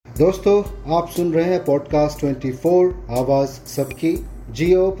दोस्तों, आप सुन रहे हैं पॉडकास्ट 24 आवाज सबकी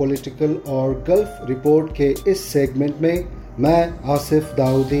जियो पॉलिटिकल और गल्फ रिपोर्ट के इस सेगमेंट में मैं आसिफ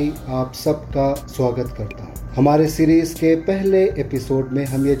दाऊदी आप सबका स्वागत करता हूं। हमारे सीरीज के पहले एपिसोड में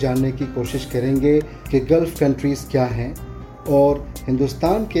हम ये जानने की कोशिश करेंगे कि गल्फ कंट्रीज क्या हैं और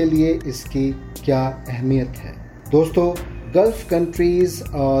हिंदुस्तान के लिए इसकी क्या अहमियत है। दोस्तों, Gulf countries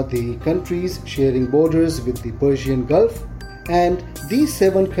are the countries sharing borders with the Persian Gulf, and these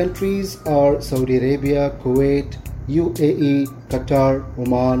 7 countries are Saudi Arabia, Kuwait, UAE, Qatar,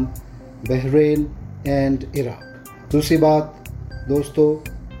 Oman, Bahrain and Iraq. दूसरी बात दोस्तों,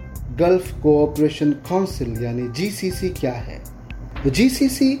 Gulf Cooperation Council यानी GCC क्या है? The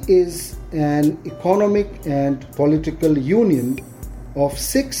GCC is an economic and political union of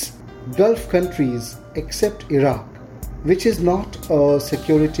 6 Gulf countries except Iraq, which is not a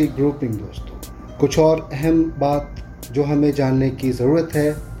security grouping। दोस्तों, कुछ और अहम बात जो हमें जानने की ज़रूरत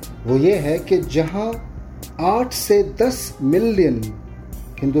है वो ये है कि जहां 8 से 10 मिलियन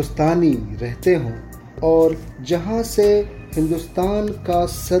हिंदुस्तानी रहते हों और जहां से हिंदुस्तान का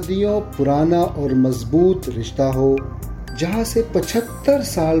सदियों पुराना और मजबूत रिश्ता हो, जहां से 75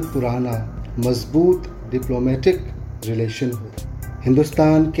 साल पुराना मजबूत डिप्लोमेटिक रिलेशन हो,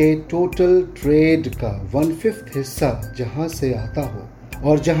 हिंदुस्तान के टोटल ट्रेड का 1/5 हिस्सा जहां से आता हो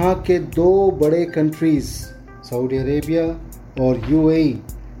और जहां के 2 बड़े कंट्रीज सऊदी अरेबिया और यूएई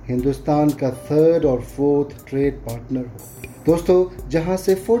हिंदुस्तान का 3rd और 4th ट्रेड पार्टनर हो। दोस्तों, जहां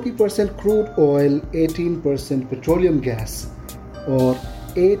से 40% क्रूड ऑयल, 18% पेट्रोलियम गैस और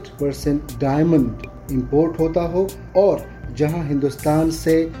 8% डायमंड इंपोर्ट होता हो और जहां हिंदुस्तान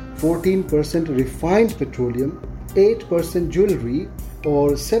से 14% रिफाइंड पेट्रोलियम, 8% ज्वेलरी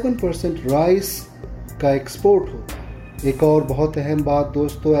और 7% राइस का एक्सपोर्ट होता है। एक और बहुत अहम बात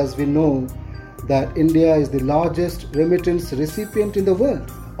दोस्तों, as we know that India is the largest remittance recipient in the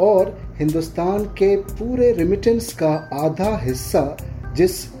world और हिंदुस्तान के पूरे रेमिटेंस का आधा हिस्सा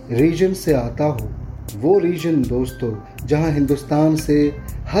जिस रीजन से आता हो, वो रीजन दोस्तों जहां हिंदुस्तान से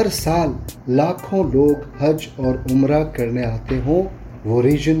हर साल लाखों लोग हज और उम्रा करने आते हों, वो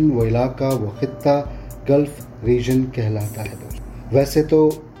रीजन, वो इलाका, वो खित्ता गल्फ रीजन कहलाता है। वैसे तो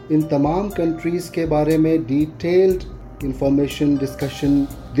इन तमाम कंट्रीज के बारे में डिटेल्ड इंफॉर्मेशन, डिस्कशन,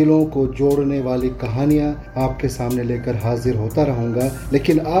 दिलों को जोड़ने वाली कहानियां आपके सामने लेकर हाजिर होता रहूंगा,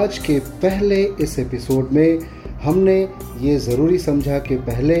 लेकिन आज के पहले इस एपिसोड में हमने ये ज़रूरी समझा कि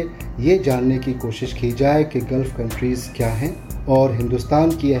पहले ये जानने की कोशिश की जाए कि गल्फ कंट्रीज क्या हैं और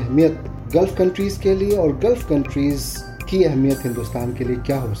हिंदुस्तान की अहमियत गल्फ कंट्रीज के लिए और गल्फ कंट्रीज की अहमियत हिंदुस्तान के लिए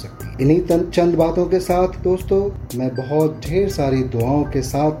क्या हो सकती है। इन्हीं चंद बातों के साथ दोस्तों मैं बहुत ढेर सारी दुआओं के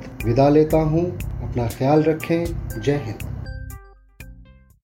साथ विदा लेता हूँ। अपना ख्याल रखें। जय हिंद।